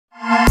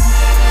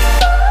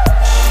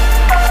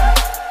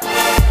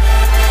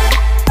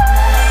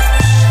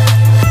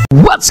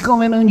What's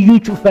going on,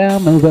 YouTube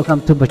fam, and welcome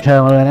to my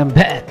channel, and I'm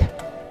back.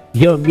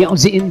 Your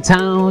Meowsy in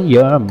town,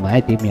 your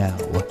mighty Meow.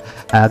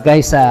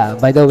 Guys,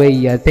 by the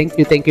way,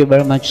 thank you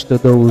very much to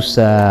those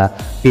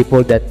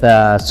people that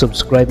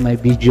subscribe my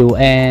video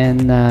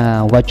and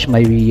watch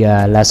my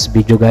last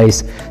video,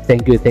 guys.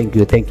 Thank you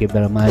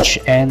very much.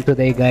 And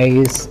today,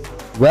 guys,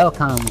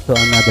 welcome to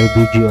another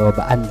video of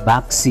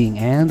unboxing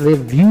and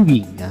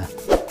reviewing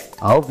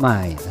of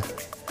mine.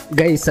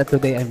 Guys,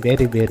 today I'm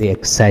very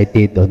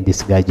excited on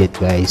this gadget,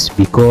 guys,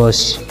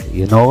 because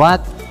you know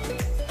what,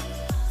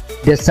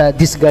 this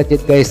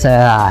gadget, guys,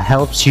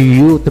 helps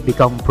you to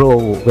become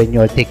pro when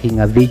you're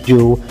taking a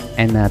video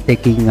and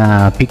taking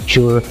a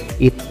picture.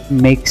 It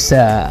makes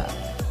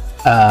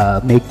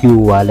make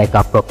you like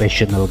a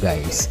professional,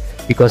 guys,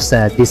 because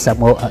this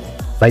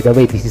by the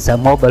way, this is a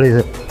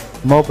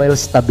mobile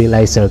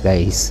stabilizer,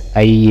 guys.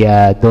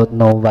 I don't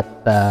know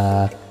what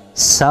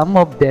some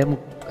of them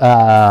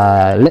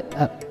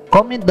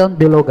comment down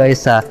below,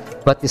 guys,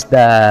 what is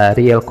the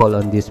real call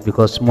on this,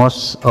 because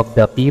most of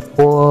the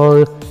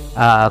people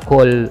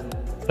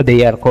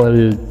they are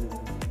called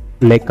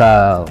like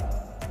a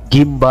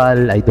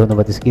gimbal. I don't know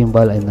what is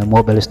gimbal and a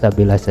mobile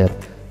stabilizer.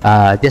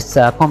 Just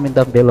comment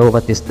down below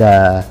what is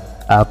the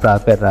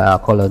proper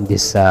call on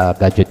this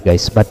gadget,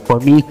 guys. But for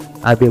me,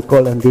 I will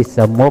call on this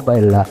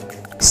mobile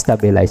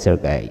stabilizer,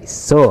 guys.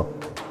 So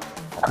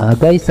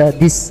guys,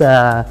 this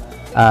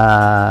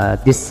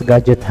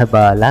gadget have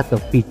a lot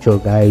of feature,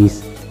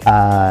 guys,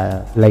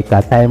 like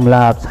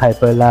time-lapse,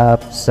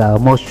 hyperlapse,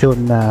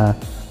 motion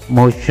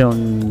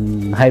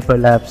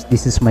hyperlapse.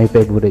 This is my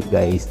favorite,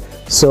 guys.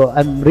 So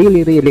I'm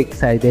really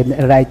excited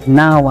right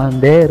now. I'm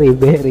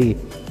very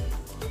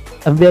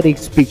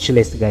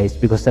speechless, guys,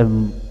 because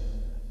I'm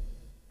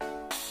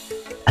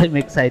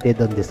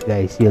excited on this,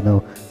 guys, you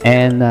know.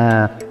 And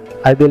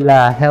I will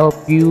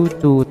help you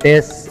to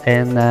test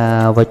and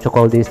what you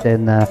call this,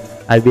 and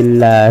I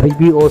will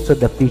review also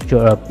the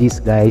feature of this,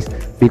 guys,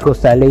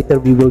 because later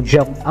we will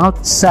jump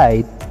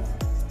outside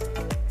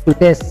to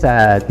test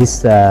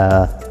this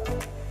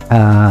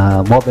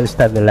mobile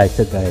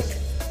stabilizer, guys.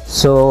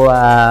 So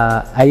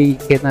I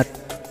cannot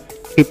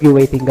keep you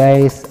waiting,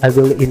 guys. I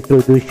will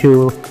introduce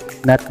you,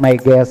 not my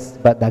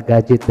guest, but the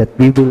gadget that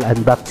we will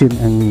unboxing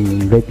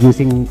and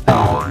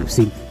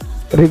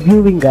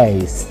reviewing,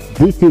 guys.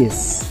 This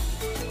is,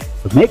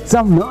 make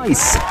some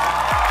noise.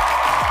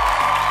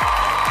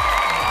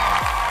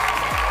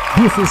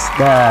 This is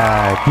the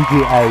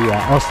Dji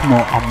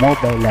Osmo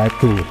Mobile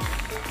 2,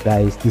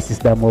 guys. This is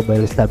the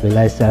mobile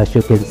stabilizer. As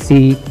you can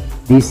see,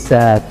 this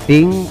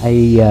thing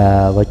I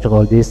what you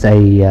call this,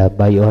 I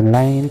buy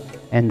online,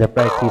 and the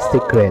price is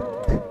secret.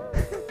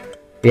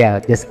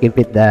 Yeah, just keep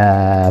it,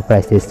 the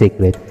price is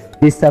secret.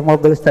 This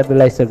mobile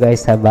stabilizer,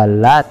 guys, have a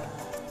lot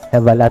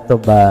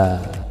of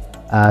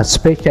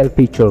special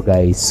feature,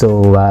 guys.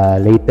 So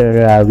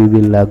later we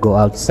will go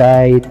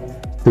outside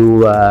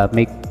to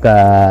make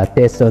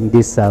test on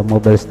this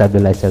mobile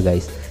stabilizer,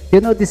 guys.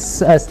 You know,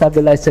 this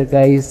stabilizer,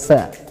 guys,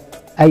 I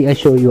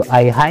assure you,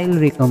 I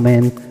highly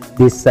recommend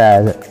this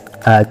DJI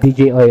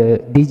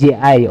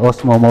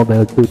Osmo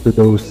Mobile 2 to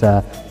those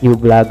new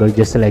vloggers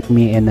just like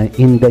me, and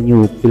in the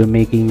new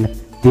filmmaking.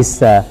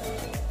 This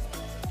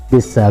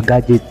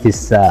gadget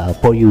is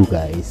for you,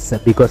 guys,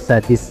 because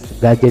this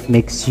gadget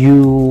makes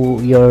you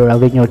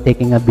when you're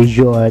taking a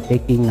video or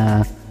taking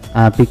a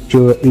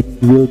picture, it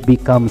will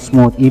become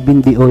smooth,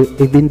 even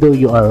though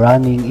you are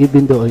running,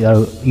 even though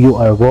you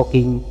are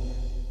walking.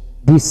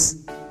 This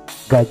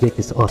gadget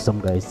is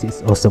awesome, guys.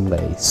 It's awesome,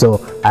 guys.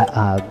 So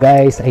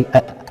guys, I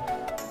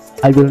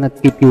will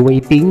not keep you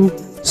waiting.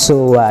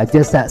 So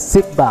just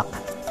sit back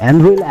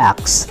and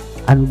relax.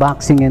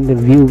 Unboxing and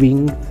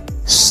reviewing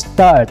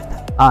start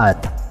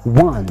at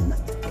 1,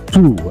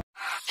 2.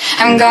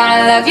 I'm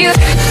gonna love you.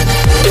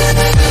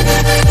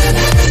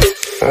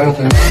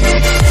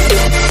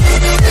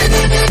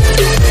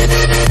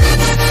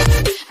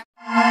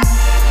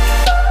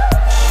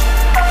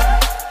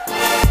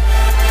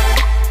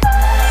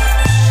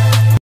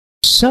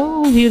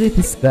 So here it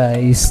is,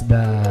 guys,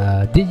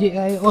 the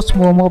DJI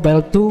Osmo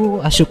Mobile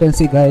 2. As you can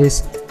see,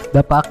 guys,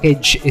 the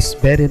package is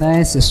very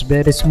nice, it's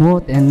very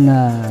smooth, and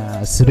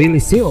it's really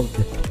sealed.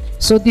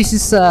 So this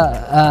is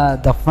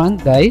the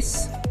front,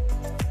 guys.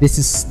 This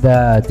is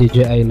the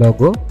DJI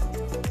logo.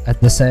 At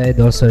the side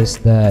also is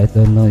the, I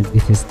don't know if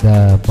this is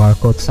the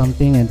barcode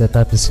something, and the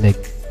top is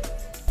like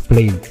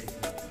plain.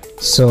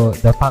 So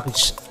the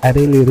package, I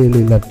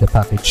really love the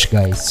package,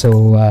 guys.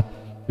 So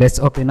let's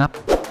open up.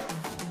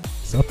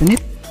 Let's open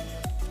it.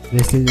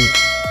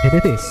 Here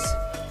it is.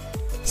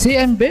 See,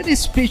 I'm very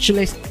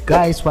speechless,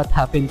 guys. What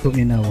happened to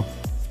me now?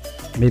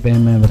 Maybe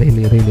I'm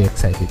really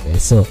excited,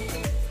 guys. So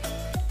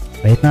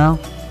right now,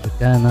 we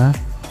can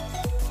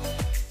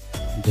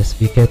just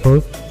be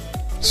careful.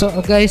 So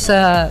guys,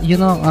 you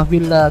know, I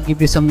will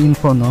give you some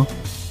info, no?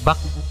 Back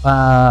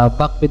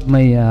with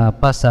my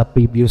past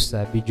previous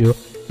video,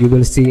 you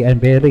will see I'm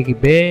very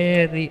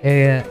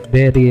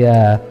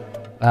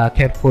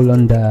careful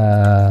on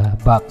the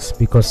box,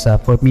 because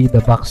for me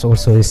the box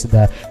also is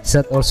the, it's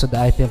not also the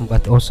item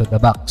but also the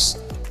box,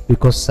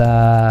 because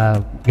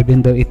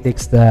even though it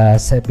takes the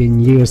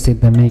 7 years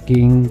in the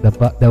making,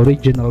 the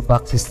original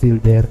box is still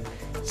there.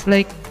 It's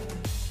like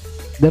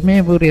the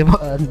memory of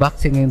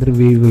unboxing and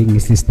reviewing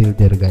is still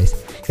there, guys.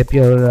 If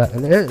you're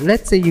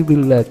let's say you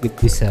will give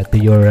this to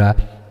your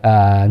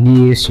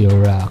niece,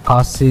 your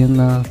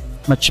cousin,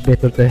 much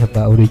better to have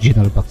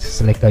original boxes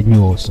like a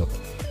new also.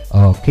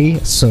 Okay,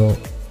 so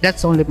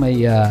that's only my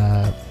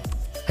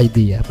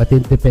idea, but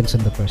it depends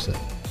on the person.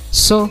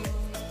 So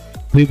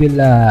we will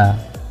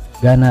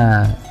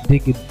gonna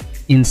dig it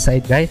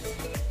inside, guys.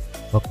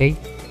 Okay,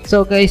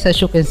 so guys, as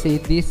you can see,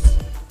 this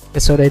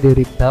is already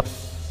ripped up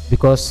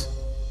because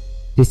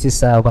this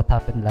is what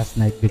happened last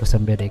night, because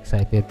I'm very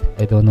excited.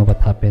 I don't know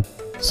what happened.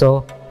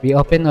 So we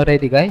open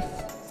already, guys,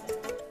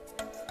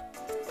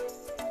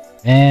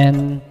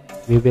 and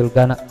we will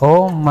gonna,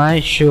 oh my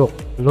shoe,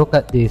 look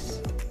at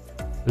this,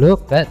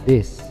 look at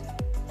this,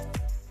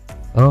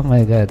 oh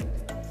my god.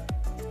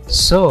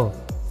 So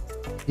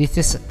this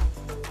is,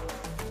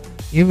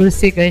 you will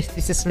see, guys,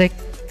 this is like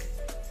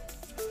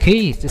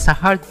case. It's a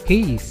hard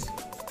case.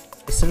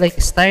 It's like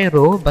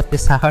styro, but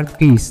it's a hard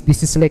case.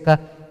 This is like a,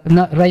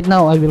 right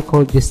now I will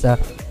call this a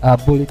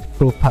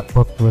bulletproof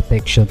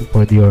protection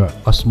for your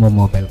Osmo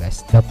Mobile,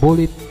 guys. The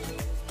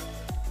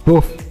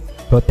bulletproof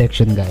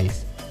protection,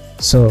 guys.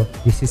 So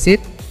this is it,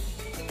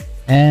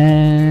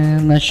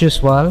 and as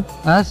usual,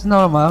 as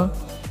normal,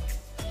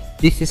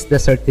 this is the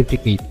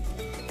certificate,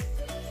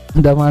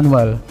 the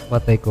manual,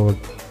 what I call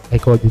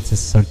this a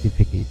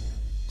certificate.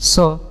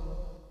 So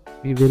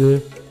we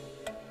will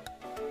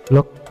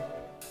look,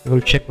 we will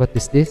check what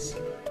is this.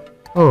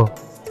 Oh,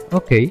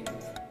 okay,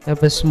 I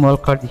have a small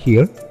card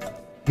here.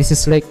 This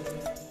is like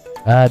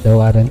the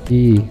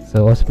warranty.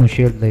 So Osmo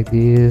Shield like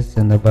this,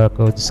 and the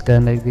barcode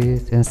scan like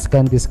this, and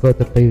scan this code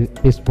to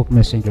Facebook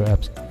Messenger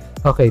apps.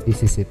 Okay,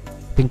 this is it.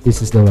 I think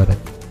this is the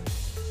warranty.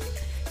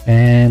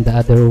 And the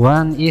other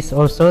one is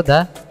also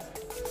the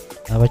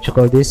what you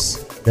call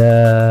this,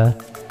 the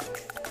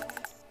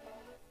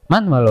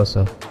manual,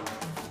 also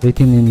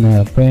written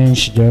in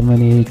French,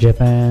 Germany,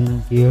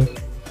 Japan here.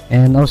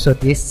 And also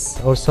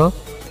this, also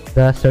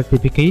the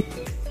certificate.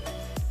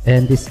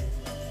 And this,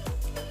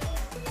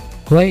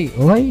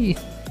 why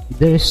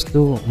there's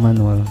two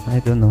manual? I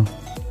don't know,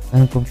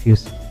 I'm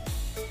confused.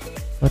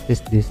 What is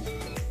this?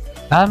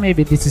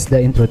 Maybe this is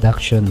the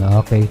introduction.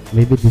 Okay,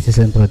 maybe this is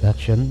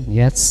introduction.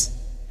 Yes,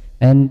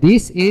 and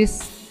this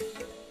is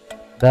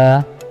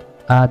the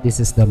this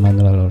is the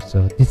manual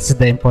also. This is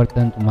the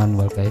important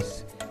manual,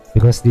 guys,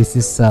 because this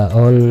is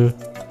all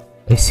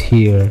is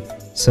here.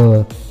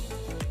 So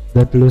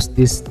don't lose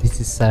this.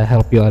 This is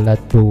help you a lot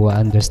to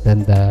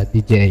understand the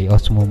DJI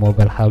Osmo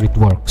Mobile, how it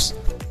works.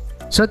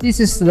 So this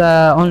is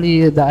the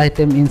only the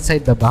item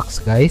inside the box,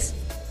 guys.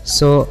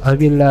 So I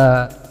will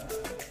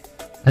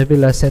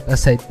set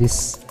aside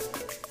this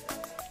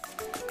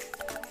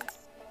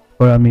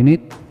for a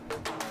minute.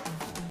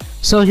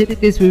 So here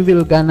it is. We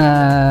will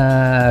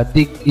gonna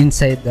dig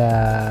inside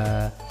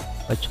the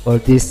what you call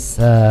this.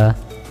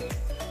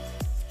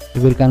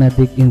 We will gonna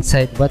dig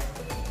inside what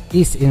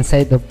is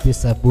inside of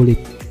this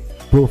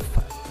bulletproof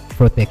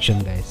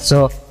protection, guys.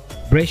 So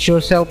brace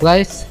yourself,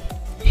 guys.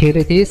 Here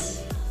it is.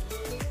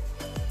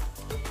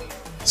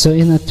 So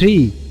in a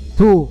 3,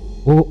 2,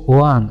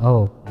 1.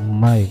 Oh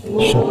my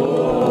shot.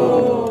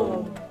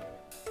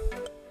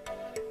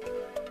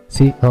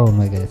 See, oh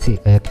my god, see,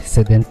 I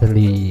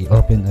accidentally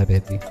opened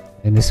already,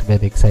 and it's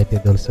very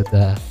excited also,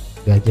 the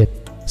gadget.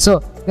 So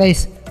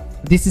guys,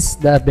 this is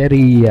the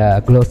very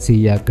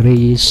glossy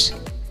grayish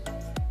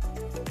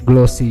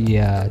glossy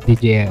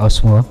DJI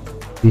Osmo.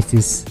 This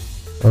is,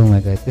 oh my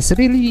god,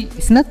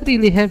 it's not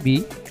really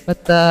heavy, but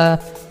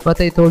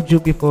what I told you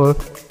before,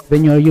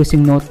 when you're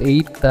using Note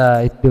 8,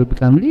 it will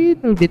become a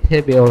little bit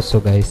heavy also,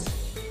 guys,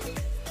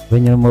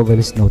 when your mobile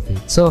is Note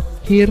 8. So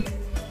here,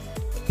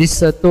 this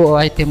two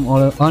item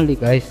only,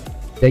 guys,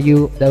 the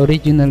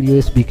original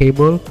USB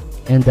cable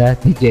and the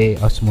DJI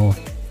Osmo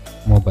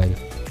Mobile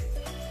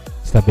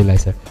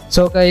stabilizer.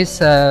 So guys,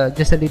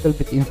 just a little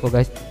bit info,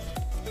 guys.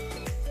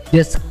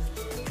 Just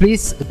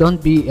please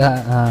don't be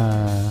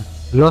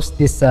lost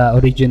this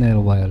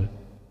original wire,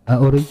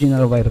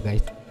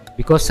 guys,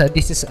 because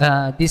this is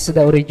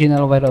the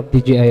original wire of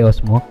DJI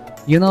Osmo.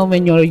 You know,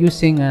 when you're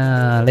using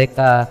like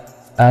a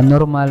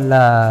normal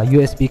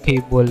USB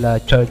cable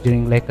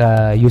charging, like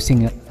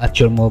using at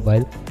your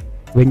mobile,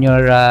 when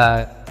you're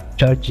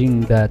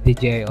charging the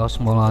DJI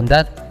Osmo on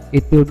that,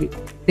 it will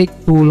take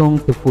too long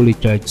to fully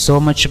charge. So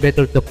much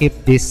better to keep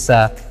this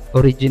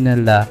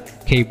original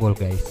cable,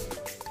 guys.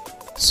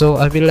 So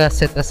I will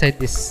set aside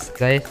this,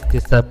 guys,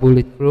 this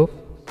bulletproof.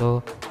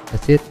 So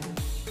that's it.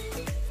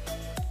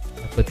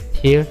 I put it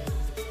here.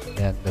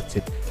 Yeah, that's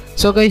it.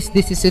 So guys,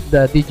 this is it,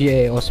 the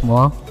DJI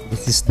Osmo.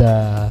 This is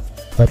the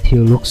what he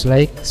looks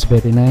like. It's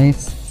very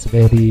nice. It's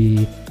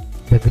very,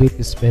 the grip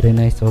is very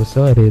nice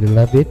also. I really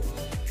love it.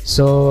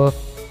 So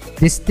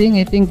this thing,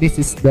 I think this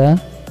is the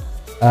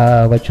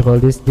what you call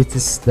this, this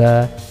is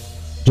the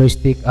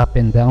joystick up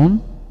and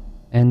down,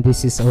 and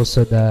this is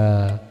also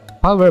the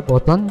power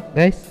button,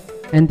 guys.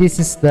 And this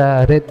is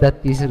the red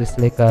dot. This is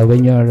like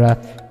when you're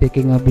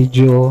taking a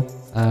video,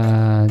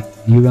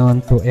 you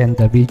want to end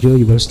the video,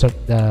 you will start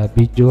the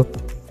video,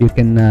 you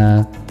can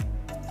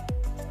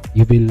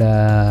you will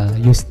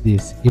use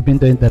this. Even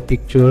though in the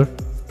picture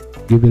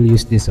you will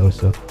use this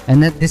also.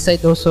 And at this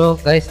side also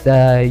guys,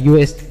 the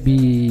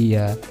USB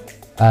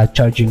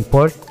charging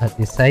port at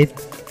this side.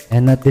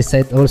 And at this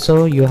side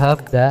also you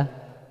have the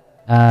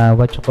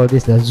what you call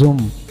this, the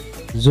zoom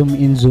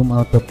in, zoom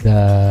out of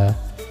the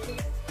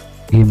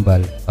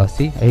gimbal. Oh,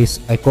 see,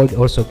 I called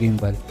also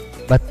gimbal,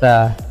 but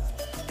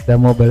the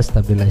mobile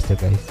stabilizer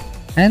guys.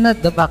 And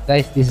at the back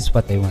guys, this is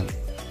what I want.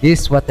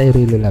 This is what I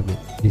really love it.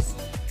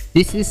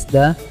 This is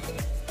the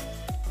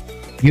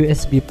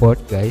USB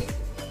port guys.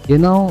 You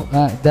know,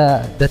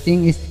 the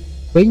thing is,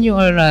 when you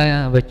are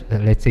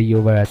let's say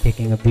you were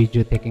taking a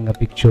video, taking a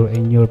picture,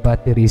 and your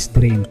battery is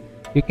drained,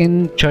 you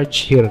can charge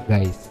here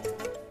guys,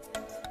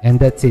 and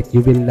that's it.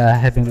 You will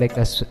having like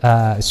a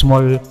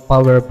small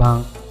power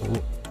bank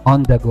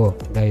on the go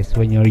guys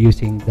when you're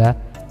using the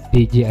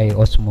DJI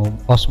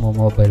Osmo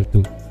Mobile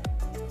 2.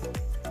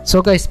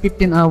 So guys,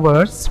 15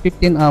 hours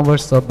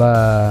of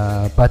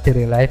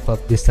battery life of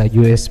this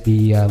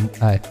USB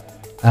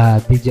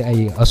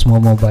DJI Osmo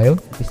Mobile.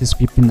 This is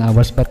 15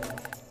 hours, but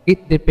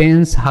it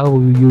depends how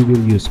you will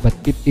use. But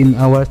 15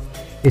 hours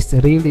is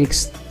really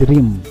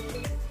extreme.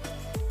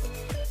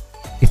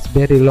 It's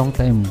very long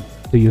time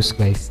to use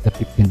guys, the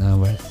 15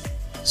 hours.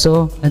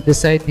 So at the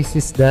side, this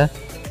is the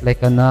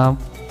like a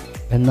knob,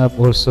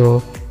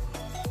 also.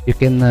 You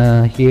can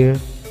hear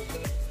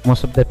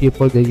most of the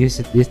people, they use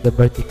this, the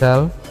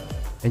vertical,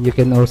 and you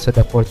can also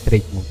the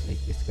portrait mode like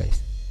this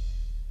guys.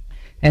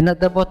 And at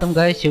the bottom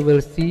guys, you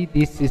will see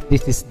this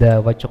is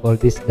the what you call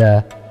this,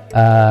 the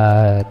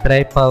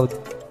tripod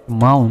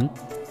mount.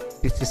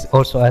 This is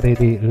also, I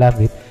really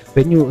love it.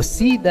 When you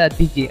see the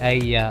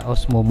DJI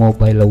Osmo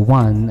Mobile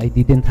 1, I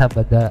didn't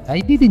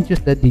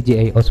use the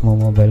DJI Osmo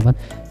Mobile 1,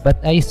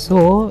 but I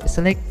saw it's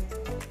like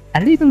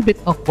a little bit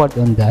awkward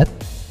on that,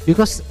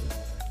 because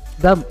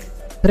the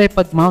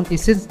tripod mount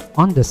isn't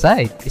on the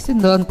side.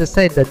 Isn't on the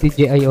side the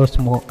DJI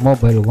Osmo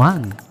Mobile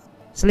 1.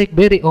 It's like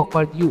very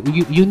awkward.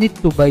 You need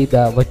to buy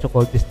the what you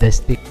call this, the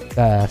stick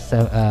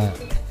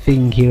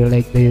thing here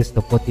like this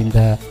to put in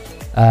the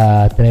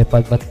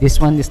tripod, but this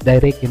one is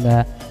direct in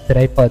the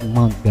tripod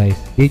mount guys.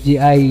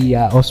 DJI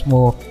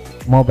Osmo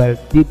Mobile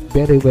did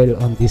very well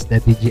on this, the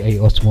DJI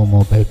Osmo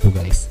Mobile 2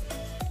 guys.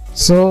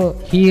 So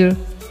here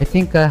I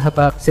think I have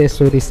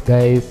accessories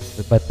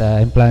guys, but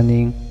I'm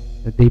planning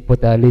that they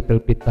put a little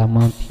bit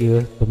mount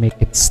here to make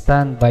it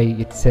stand by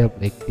itself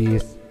like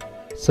this.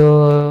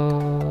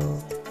 So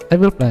I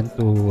will plan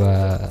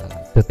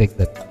to take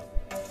that.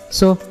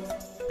 So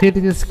here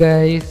it is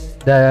guys,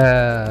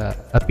 the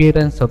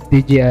appearance of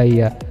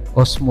DJI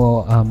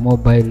Osmo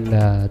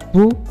Mobile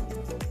 2.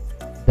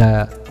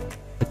 The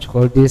what you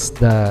call this,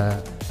 the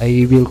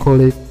I will call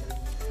it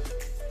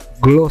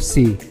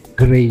glossy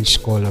grayish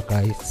color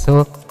guys.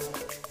 So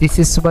this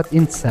is what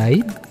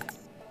inside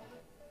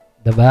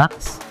the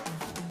box.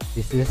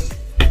 This is,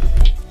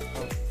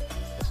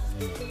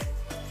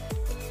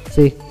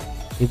 see,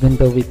 even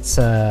though it's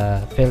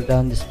fell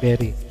down, it's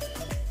very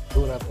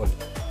durable.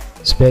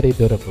 It's very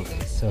durable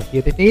guys. So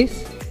here it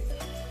is,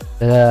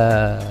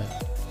 the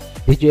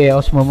DJI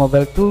Osmo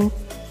Mobile 2,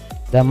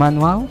 the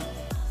manual,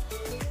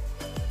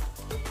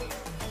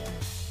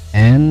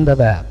 and the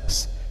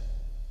box.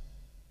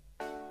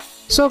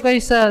 So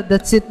guys,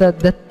 that's it.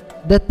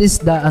 That is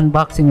the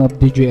unboxing of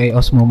DJI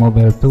Osmo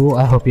Mobile 2.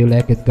 I hope you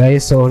like it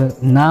guys. So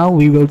now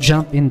we will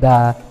jump in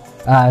the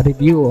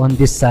review on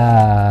this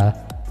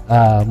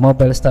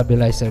mobile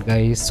stabilizer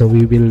guys. So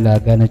we will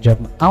gonna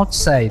jump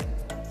outside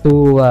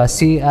to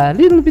see a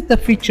little bit the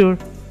feature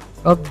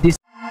of this.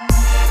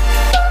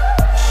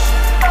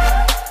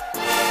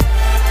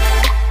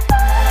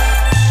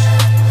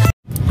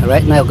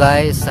 Right now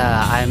guys,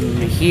 I'm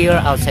here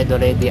outside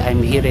already.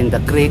 I'm here in the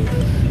creek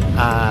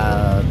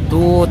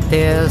to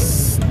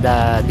test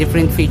the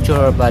different feature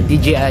of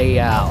DJI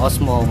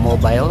Osmo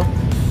Mobile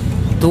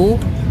 2.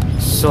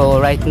 So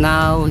right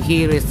now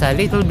here is a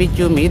little bit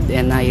humid,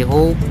 and I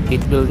hope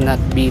it will not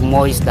be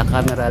moist, the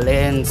camera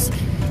lens,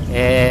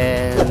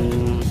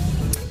 and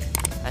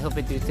I hope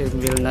it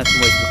will not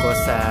moist,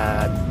 because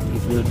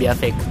it will be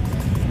affect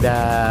the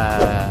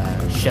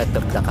shot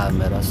of the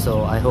camera.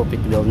 So I hope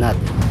it will not.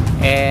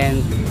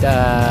 And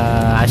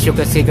as you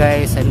can see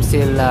guys, I'm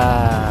still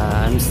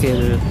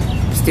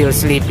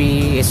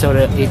sleepy. It's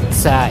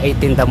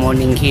 8 in the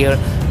morning here,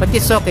 but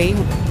it's okay.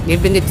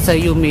 Even it's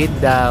humid,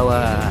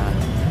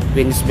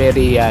 wind is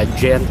very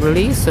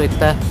gently, so it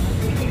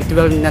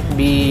will not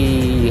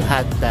be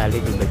hot a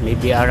little bit.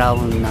 Maybe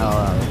around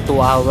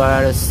 2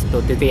 hours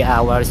to 3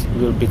 hours it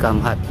will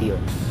become hot here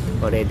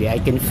already. I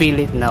can feel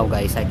it now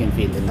guys, I can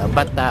feel it now.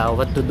 But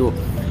what to do,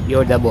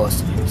 you're the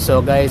boss.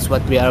 So guys,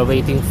 what we are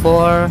waiting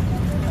for,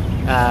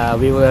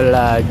 we will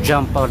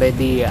jump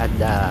already at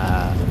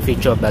the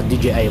feature of the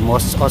DJI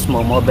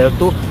Osmo Mobile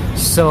 2.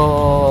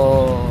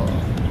 So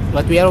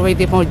what we are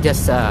waiting for,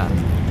 just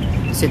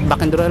sit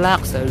back and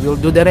relax. We'll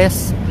do the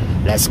rest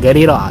let's get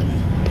it on.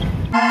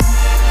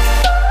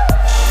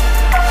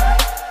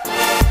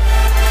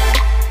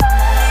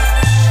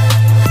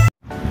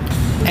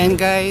 And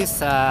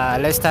guys,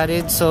 let's start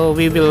it. So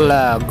we will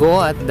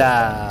go at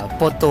the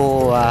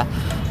photo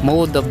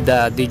mode of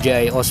the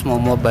Dji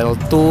Osmo Mobile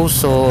 2.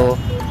 So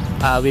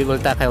we will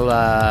tackle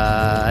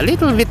a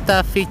little bit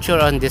feature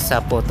on this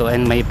photo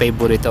and my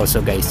favorite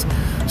also, guys.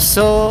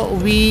 So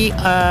we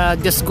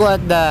just go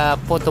at the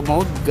photo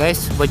mode,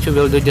 guys. What you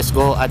will do, just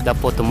go at the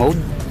photo mode.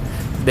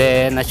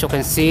 Then as you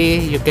can see,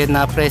 you can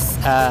press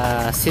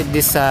see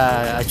this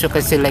as you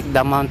can see, like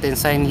the mountain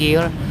sign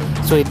here.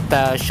 So it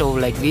show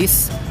like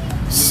this.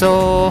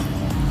 So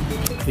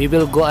we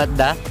will go at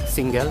the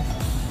single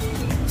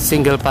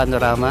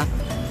panorama.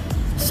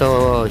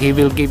 So he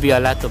will give you a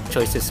lot of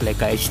choices like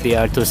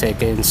HDR 2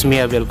 seconds.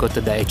 Me, I will go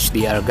to the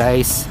HDR,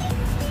 guys.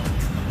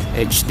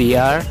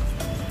 HDR.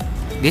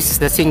 This is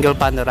the single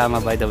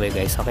panorama, by the way,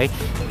 guys. Okay,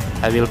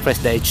 I will press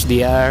the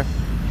HDR.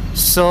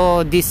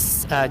 So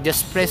this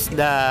just press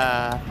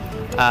the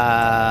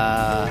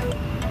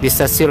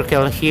this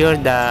circle here,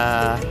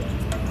 the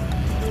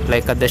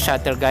like the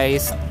shutter,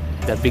 guys.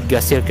 The big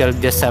circle,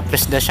 just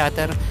press the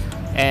shutter,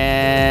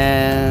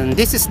 and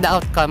this is the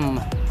outcome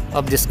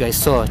of this, guys.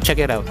 So check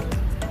it out.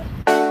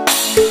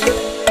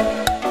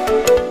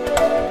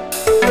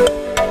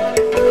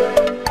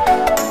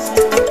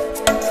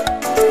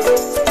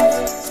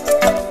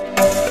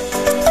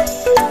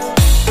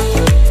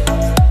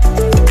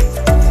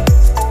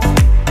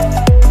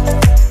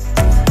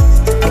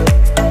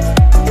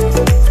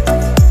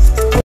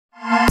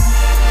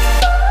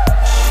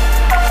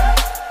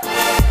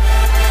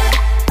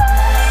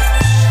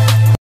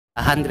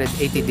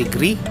 180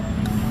 degree.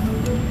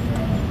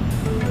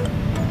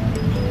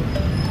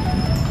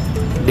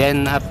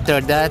 Then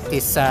after that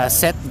is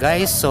set,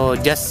 guys. So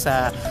just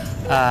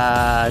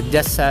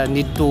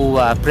need to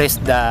press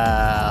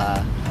the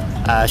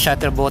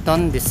shutter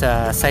button, this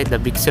side, the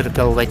big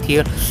circle right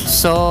here.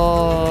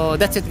 So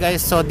that's it,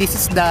 guys. So this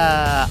is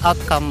the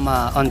outcome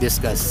on this,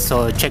 guys.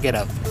 So check it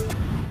out.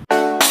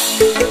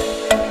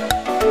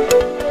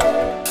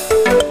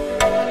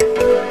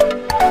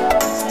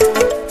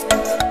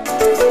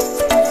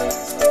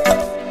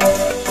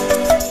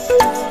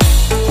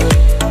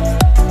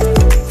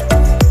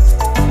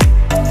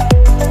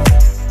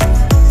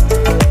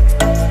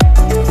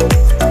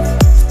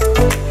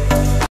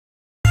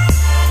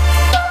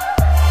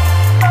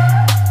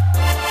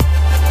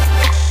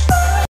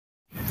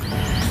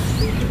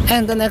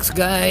 And the next,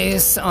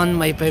 guys, on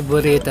my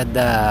favorite at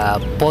the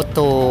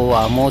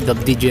photo mode of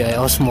Dji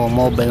Osmo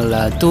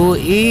Mobile 2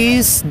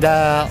 is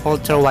the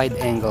ultra wide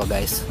angle,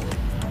 guys.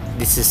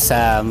 This is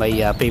my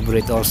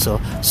favorite also.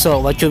 So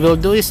what you will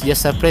do is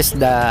just press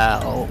the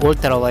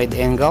ultra wide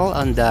angle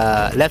on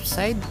the left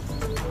side.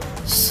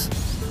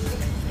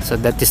 So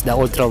that is the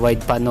ultra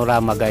wide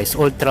panorama, guys.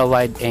 Ultra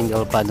wide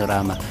angle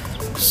panorama.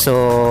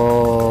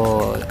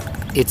 So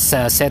it's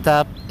set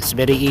up. It's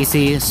very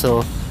easy.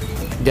 So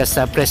just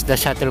press the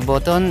shutter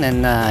button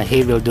and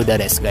he will do the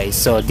rest, guys.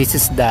 So this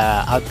is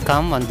the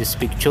outcome on this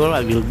picture.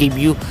 I will give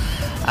you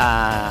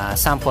a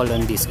sample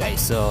on this,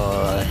 guys.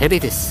 So here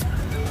it is.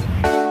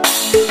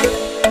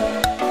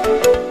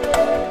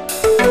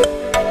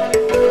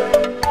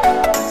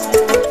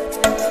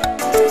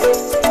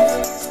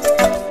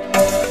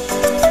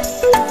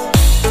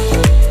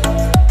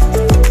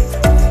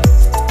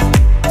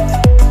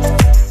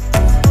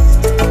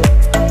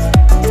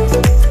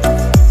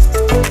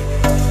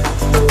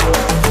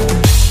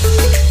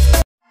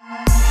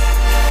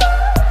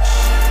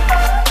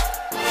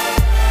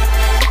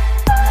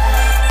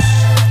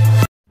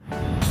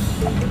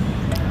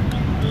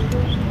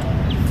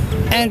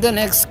 And the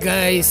next,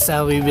 guys,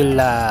 we will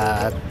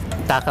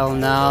tackle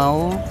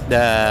now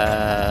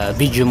the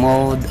video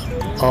mode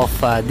of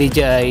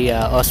Dji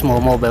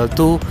Osmo Mobile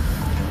 2.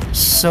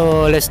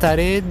 So let's start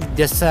it.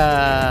 Just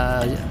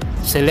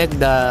select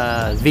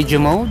the video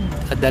mode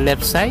at the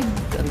left side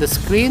of the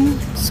screen.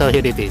 So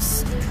here it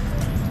is.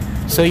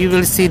 So you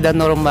will see the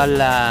normal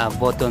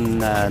button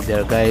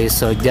there, guys.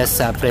 So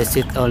just press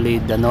it, only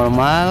the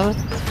normal.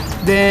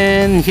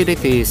 Then here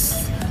it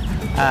is.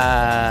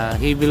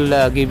 He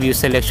will give you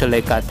selection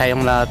like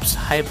time lapse,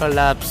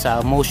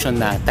 hyperlapse, motion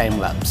time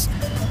lapse.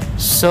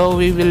 So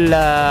we will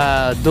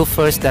do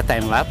first the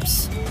time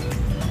lapse.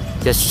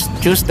 Just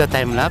choose the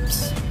time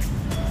lapse,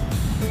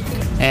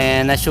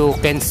 and as you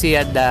can see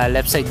at the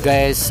left side,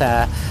 guys,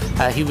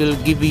 he will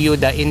give you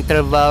the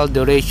interval,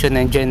 duration,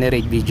 and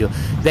generate video.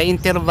 The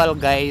interval,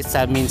 guys,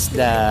 means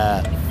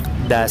the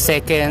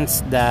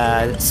seconds,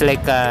 it's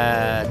like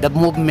the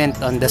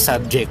movement on the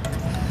subject.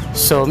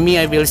 So me,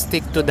 I will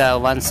stick to the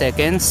 1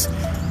 seconds,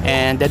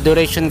 and the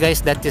duration, guys,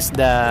 that is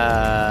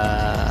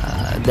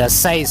the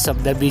size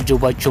of the video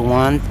what you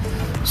want.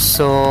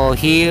 So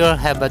here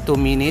have a 2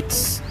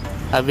 minutes.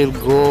 I will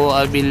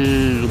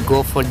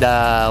go for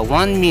the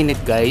 1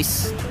 minute,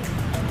 guys,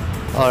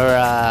 or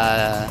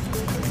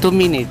 2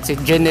 minutes.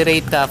 It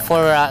generate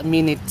 4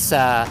 minutes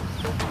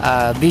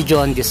video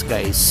on this,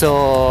 guys.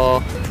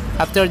 So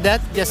after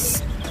that,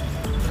 just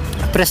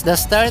press the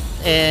start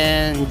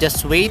and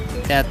just wait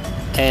that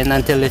and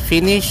until it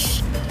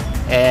finish,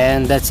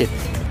 and that's it.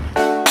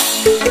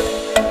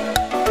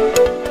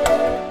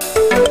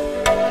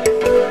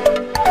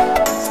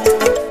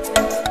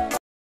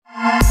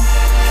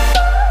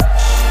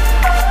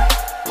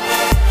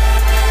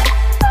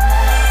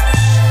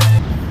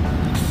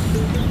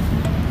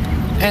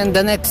 And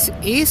the next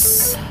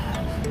is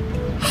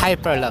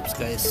hyperlapse,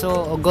 guys.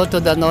 So go to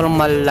the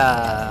normal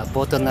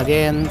button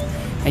again,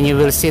 and you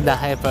will see the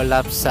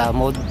hyperlapse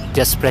mode.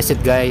 Just press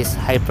it, guys.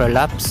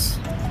 Hyperlapse.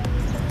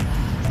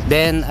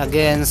 Then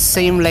again,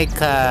 same like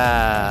the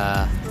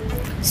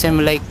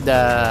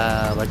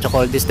what you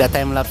call this, the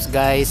time lapse,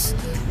 guys.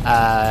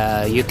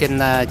 You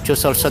can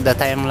choose also the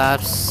time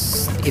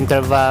lapse,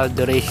 interval,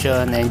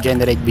 duration, and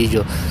generate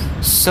video.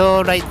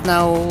 So right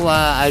now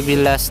I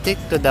will stick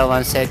to the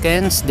 1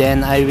 seconds.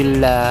 Then I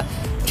will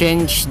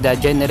change the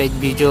generate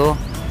video.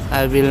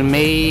 I will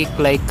make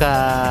like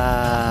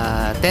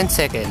 10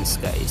 seconds,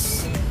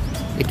 guys.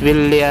 It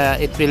will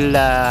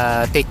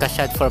take a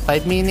shot for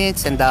 5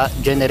 minutes, and the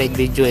generate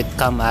video it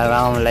come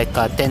around like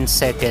 10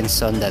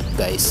 seconds on that,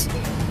 guys.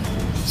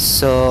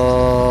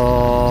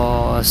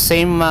 So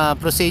same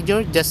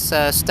procedure, just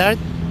start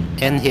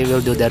and he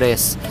will do the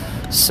rest.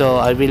 So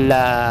I will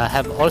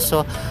have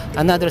also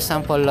another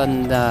sample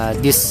on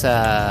this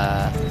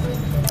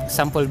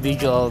sample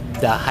video of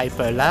the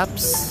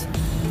hyperlapse.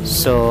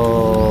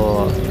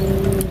 So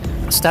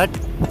start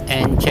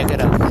and check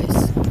it out,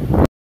 guys.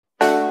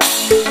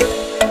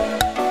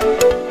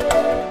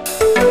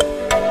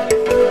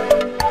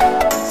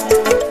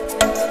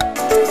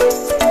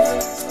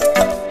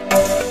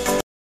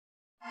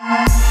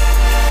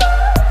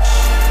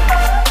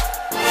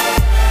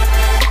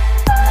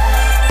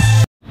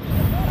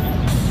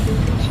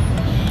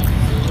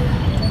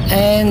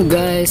 And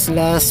guys,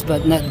 last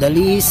but not the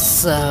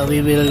least,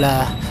 we will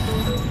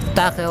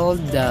tackle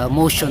the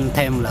motion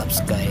time lapse,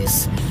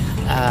 guys.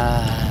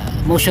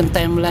 Motion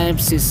time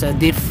lapse is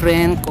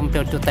different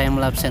compared to time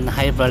lapse and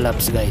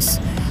hyperlapse, guys.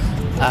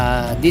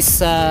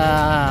 This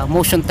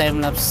motion time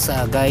lapse,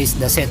 guys,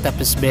 the setup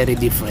is very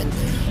different.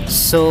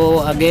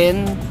 So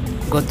again,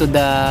 go to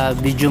the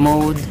video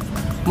mode,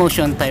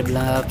 motion time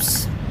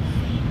lapse.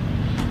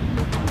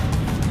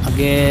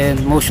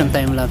 Again, motion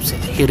time lapse.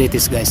 Here it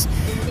is, guys.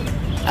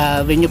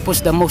 When you push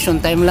the motion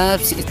time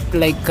lapse, it's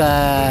like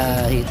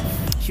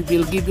it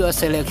will give you a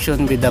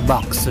selection with the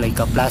box like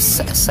a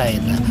plus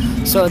sign.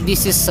 So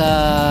this is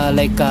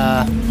like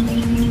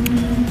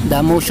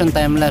the motion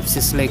time lapse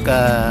is like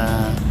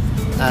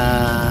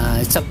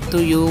it's up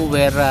to you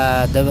where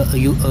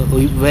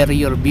where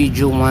your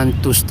video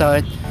want to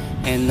start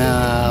and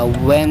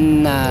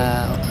when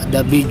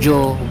the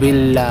video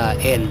will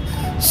end.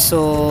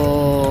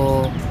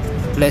 So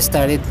let's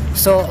start it.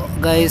 So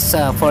guys,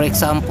 for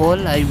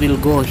example, I will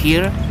go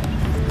here,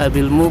 I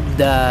will move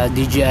the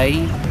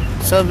DJI,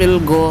 so I will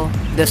go,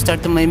 the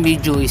start of my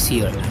video is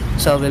here,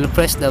 so I will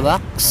press the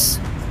box.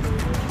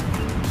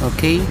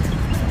 Okay,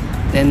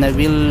 then I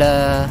will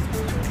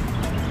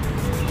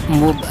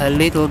move a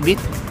little bit.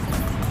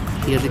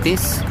 Here it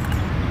is.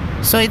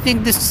 So I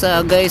think this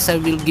guys, I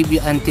will give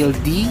you until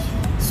D,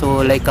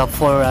 so like a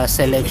for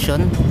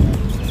selection.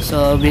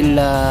 So I will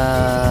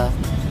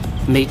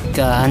make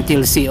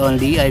until C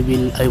only.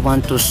 I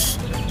want to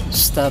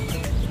stop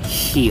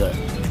here.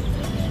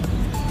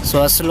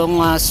 So as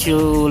long as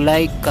you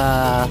like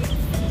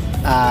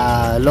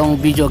long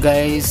video,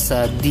 guys,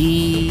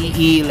 D,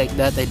 E like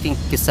that, I think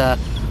is a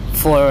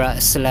 4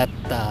 slot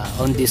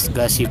on this,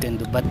 guys, you can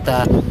do, but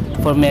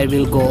for me I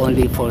will go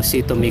only for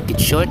C to make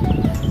it short.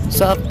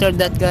 So after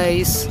that,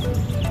 guys,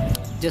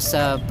 just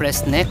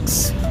press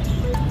next.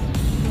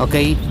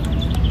 Okay,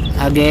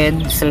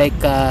 again it's like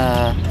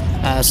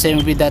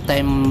same with the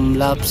time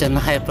lapse and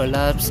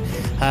hyperlapse.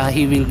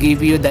 He will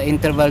give you the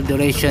interval,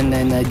 duration,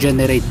 and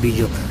generate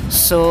video.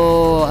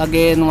 So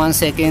again, 1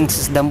 second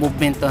is the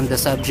movement on the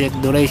subject,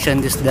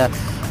 duration is the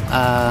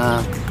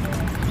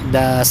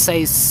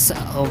size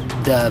of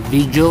the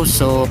video.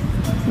 So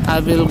I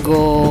will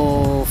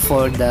go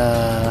for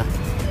the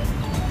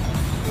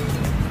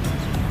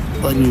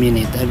 1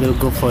 minute. I will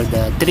go for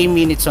the 3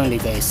 minutes only,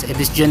 guys. It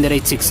is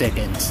generate 6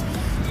 seconds,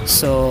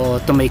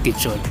 so to make it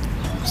short.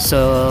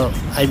 So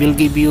I will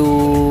give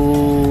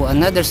you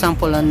another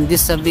sample on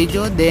this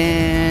video,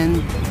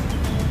 then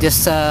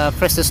just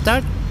press the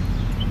start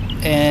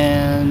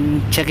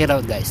and check it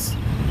out, guys.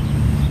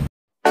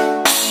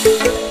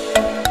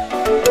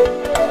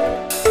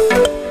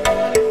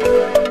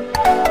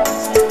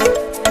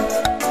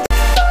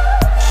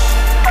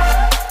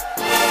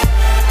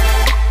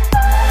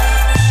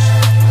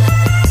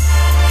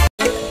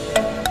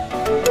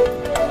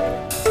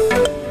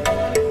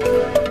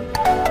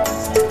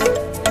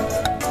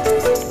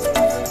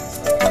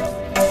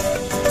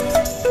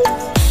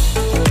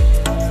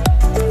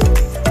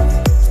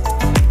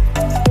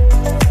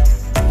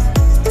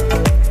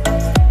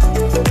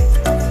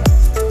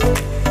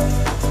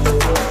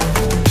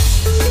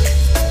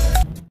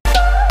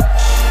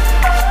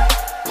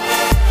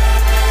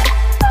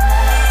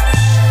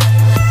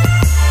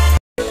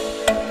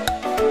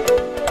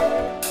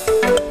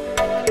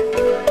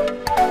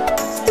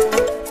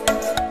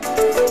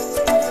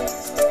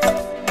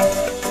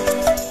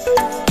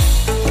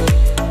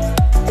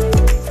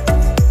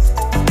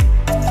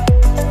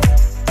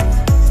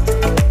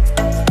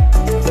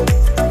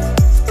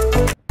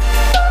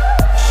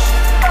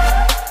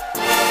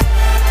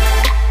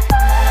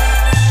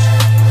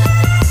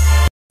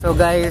 So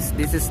guys,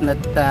 this is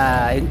not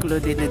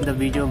included in the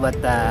video, but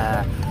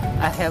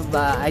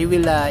I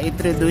will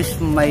introduce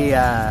my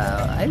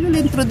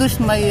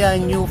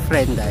new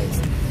friend,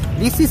 guys.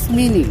 This is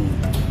Meaning.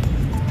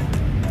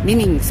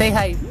 Meaning, say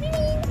hi.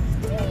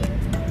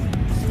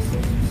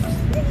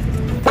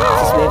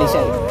 She's very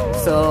shy.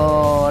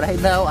 So right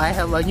now I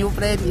have a new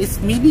friend, is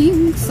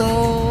Meaning.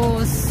 So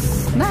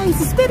nice,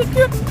 it's very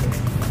cute.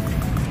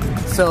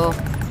 So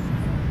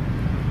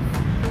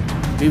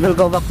we will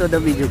go back to the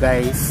video,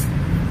 guys.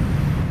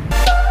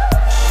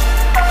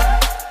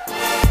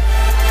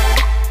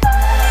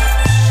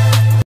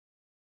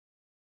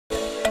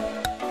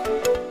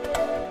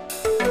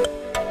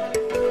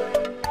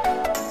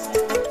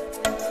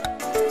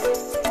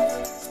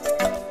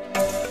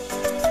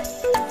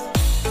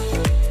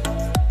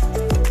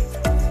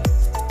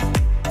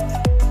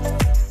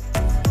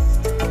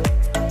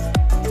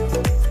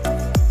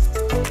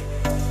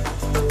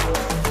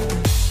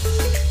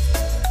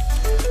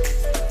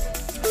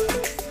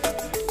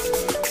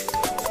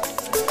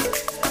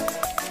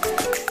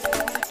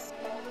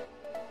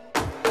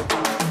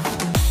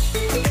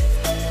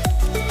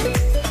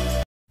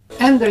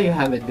 And there you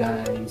have it,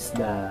 guys,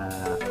 the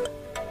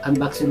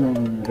unboxing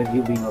and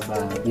reviewing of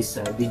this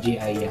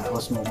DJI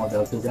Osmo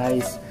Mobile 2,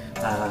 guys.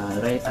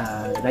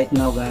 Right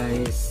now,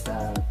 guys,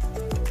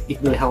 it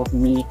will help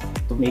me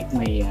to make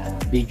my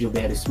video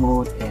very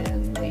smooth,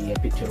 and my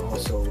picture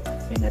also,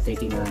 when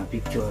taking a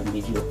picture and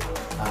video,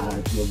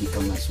 it will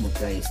become smooth,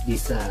 guys.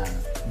 This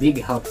big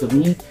help to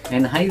me,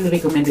 and highly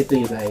recommended to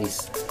you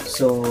guys.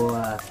 So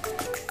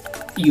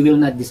you will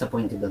not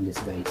disappointed on this,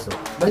 guys. So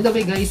by the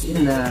way, guys,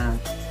 in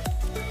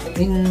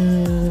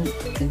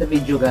the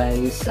video,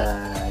 guys,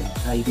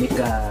 I make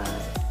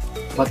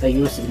what I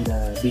use in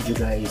the video,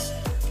 guys.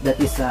 That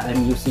is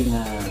I'm using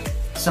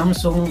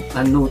Samsung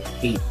Note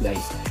 8,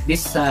 guys.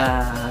 This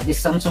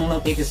Samsung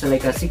Note 8 is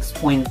like a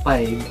 6.5.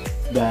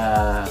 The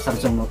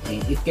Samsung Note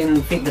 8, it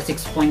can fit the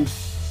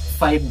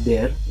 6.5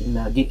 there in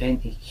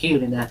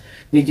here in the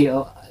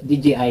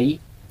DJI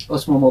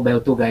Osmo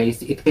Mobile 2,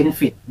 guys. It can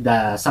fit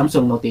the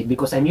Samsung Note 8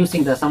 because I'm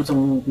using the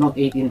Samsung Note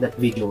 8 in that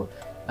video,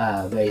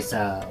 guys.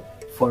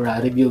 For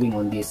reviewing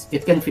on this,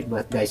 it can fit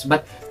both, guys.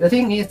 But the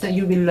thing is that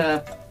you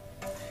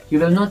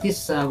will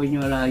notice when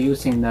you are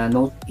using the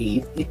Note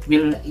 8, it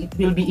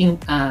will be in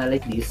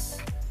like this.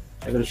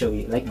 I will show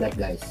you like that,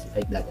 guys,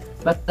 like that.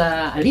 But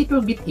a little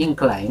bit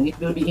inclined. It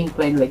will be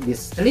inclined like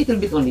this, a little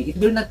bit only. It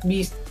will not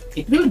be.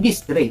 It will be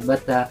straight,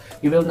 but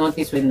you will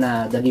notice when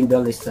the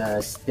gimbal is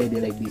steady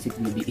like this, it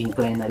will be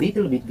inclined a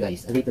little bit,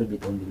 guys, a little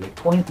bit only, like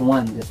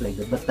 0.1, just like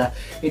that. But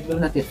it will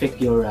not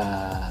affect your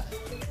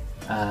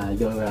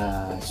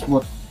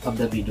smooth of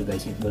the video,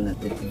 guys. It will not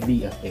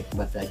be affect.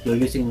 But if you're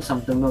using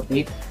Samsung Note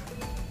 8,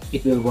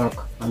 it will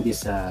work on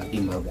this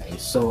gimbal,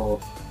 guys. So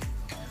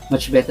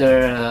much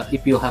better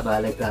if you have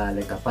like a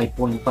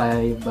 5.5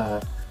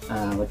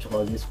 what you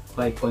call this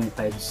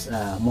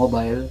 5.5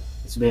 mobile.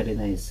 It's very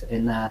nice.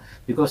 And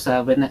because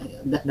when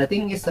the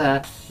thing is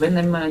when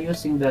I'm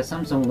using the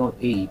Samsung Note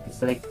 8,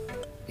 it's like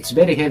it's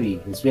very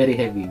heavy. It's very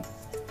heavy.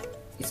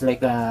 It's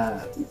like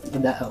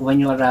when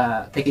you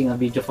are taking a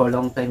video for a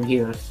long time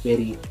here, it's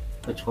very,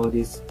 what you call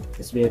this,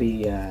 it's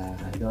very I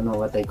don't know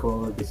what I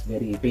call this,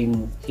 very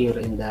pain here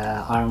in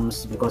the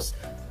arms because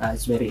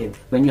it's very heavy.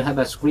 When you have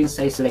a screen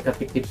size like a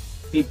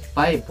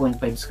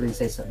 5.5 screen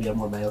size of your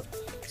mobile,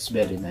 it's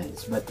very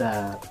nice. But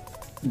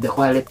the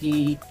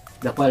quality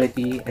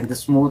and the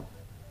smooth,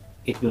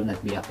 it will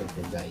not be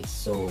affected, guys.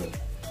 So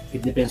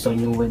it depends on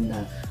you when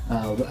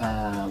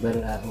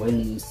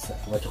is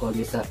what you call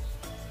this,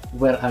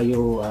 where are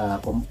you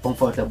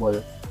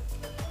comfortable,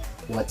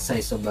 what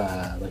size of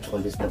what you call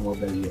this, the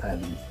mobile you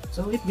have.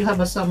 So if you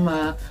have some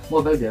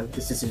mobile there,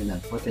 this is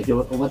enough. What is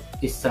your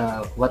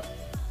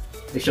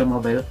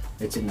mobile,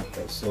 it's enough,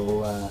 guys.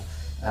 So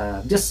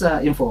just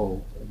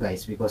info,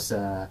 guys, because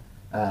so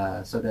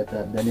that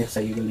the next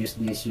time you will use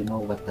this, you know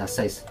what the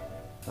size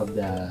of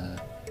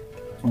the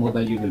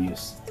mobile you will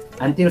use.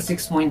 Until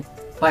 6.5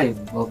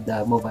 of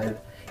the mobile,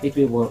 it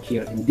will work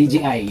here in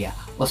DJI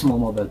Osmo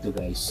Mobile 2,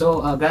 guys.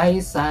 So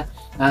guys,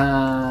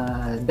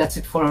 that's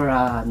it for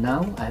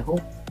now. I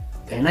hope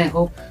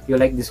you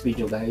like this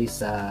video, guys.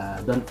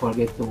 Don't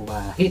forget to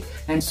hit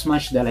and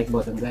smash the like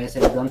button, guys,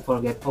 and don't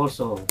forget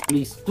also,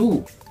 please,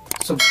 to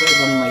subscribe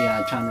on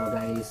my channel,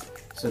 guys,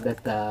 so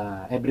that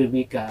every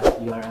week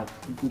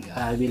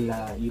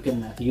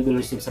you will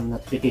receive some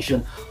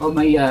notification of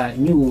my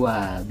new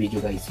video,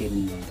 guys,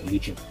 in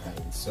YouTube,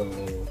 guys. So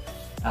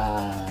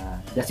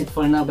that's it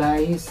for now,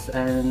 guys,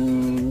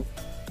 and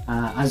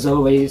as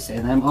always,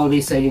 and I'm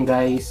always saying,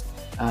 guys,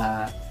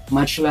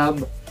 much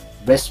love,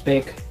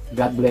 respect,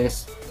 God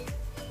bless.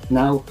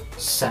 Now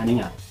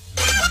signing out.